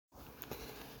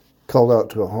Called out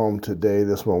to a home today.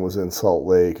 This one was in Salt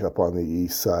Lake up on the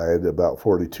east side, about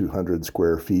 4,200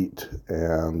 square feet,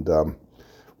 and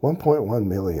 1.1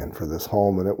 million for this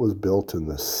home, and it was built in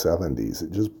the 70s.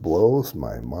 It just blows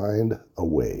my mind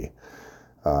away.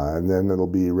 And then it'll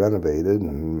be renovated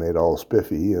and made all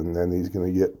spiffy, and then he's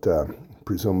going to get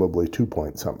presumably 2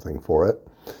 point something for it.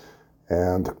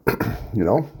 And,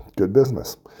 good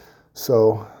business.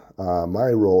 So my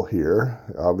role here,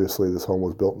 obviously this home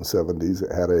was built in the 70s.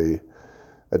 It had a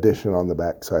addition on the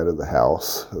back side of the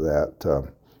house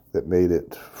that made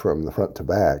it from the front to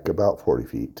back about 40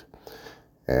 feet.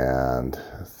 And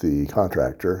the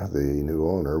contractor, the new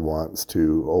owner, wants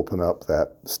to open up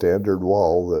that standard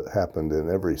wall that happened in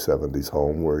every 70s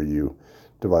home where you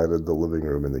divided the living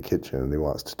room and the kitchen, and he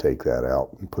wants to take that out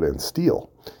and put in steel.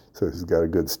 So he's got a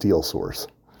good steel source.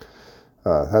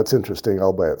 That's interesting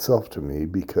all by itself to me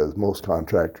because most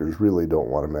contractors really don't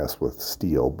want to mess with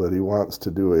steel, but he wants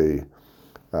to do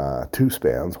two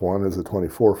spans. One is a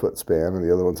 24-foot span and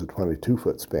the other one's a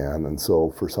 22-foot span. And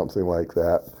so for something like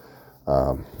that,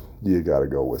 you got to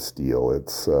go with steel.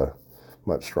 It's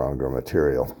much stronger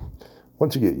material.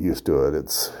 Once you get used to it,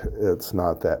 it's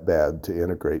not that bad to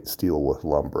integrate steel with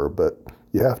lumber, but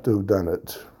you have to have done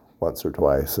it once or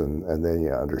twice, and then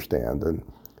you understand. And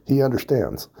he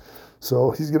understands.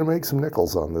 So he's going to make some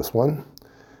nickels on this one.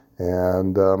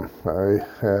 And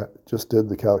I just did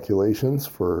the calculations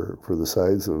for the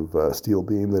size of steel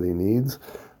beam that he needs.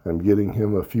 I'm getting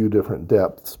him a few different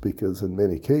depths because in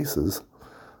many cases,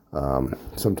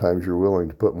 sometimes you're willing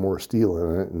to put more steel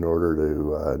in it in order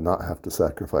to not have to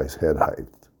sacrifice head height.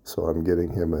 So I'm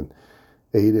getting him an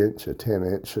 8-inch, a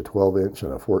 10-inch, a 12-inch,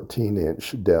 and a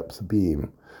 14-inch depth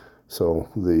beam. So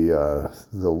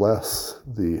the less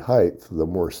the height, the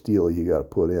more steel you got to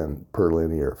put in per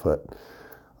linear foot.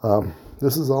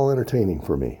 This is all entertaining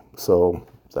for me, so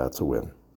that's a win.